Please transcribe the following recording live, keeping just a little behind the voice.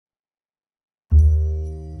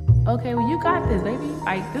okay, well, you got this, baby.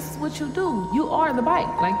 Like, this is what you do. You are the bike.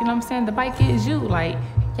 Like, you know what I'm saying? The bike is you. Like,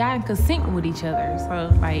 y'all can sync with each other.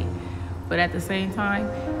 So, like, but at the same time,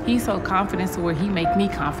 he's so confident to where he make me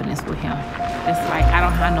confidence with him. It's like I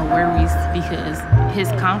don't have no worries because his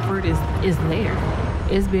comfort is there.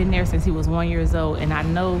 It's been there since he was 1 year old, and I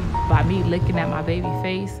know by me looking at my baby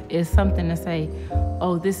face, it's something to say,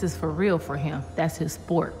 oh, this is for real for him. That's his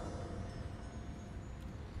sport.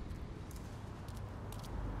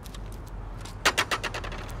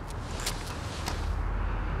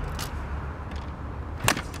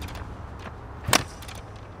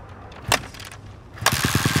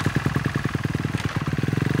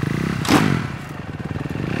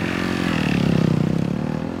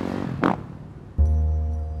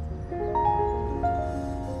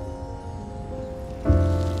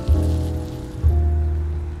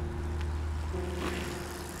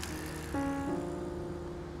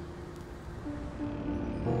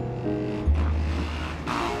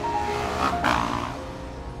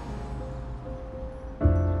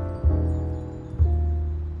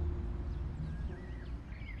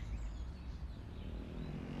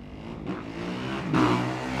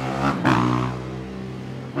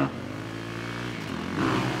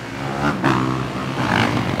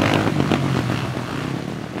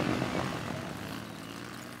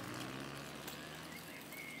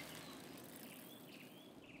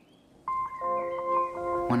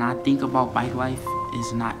 When I think about bike life,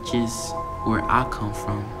 it's not just where I come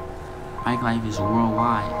from. Bike life is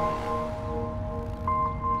worldwide.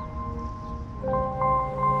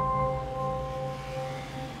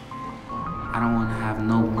 I don't want to have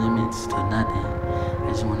no limits to nothing. I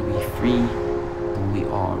just want to be free. When we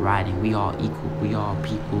all riding, we all equal, we all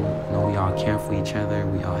people. You know, we all care for each other,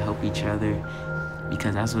 we all help each other,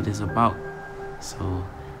 because that's what it's about. So,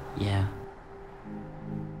 yeah.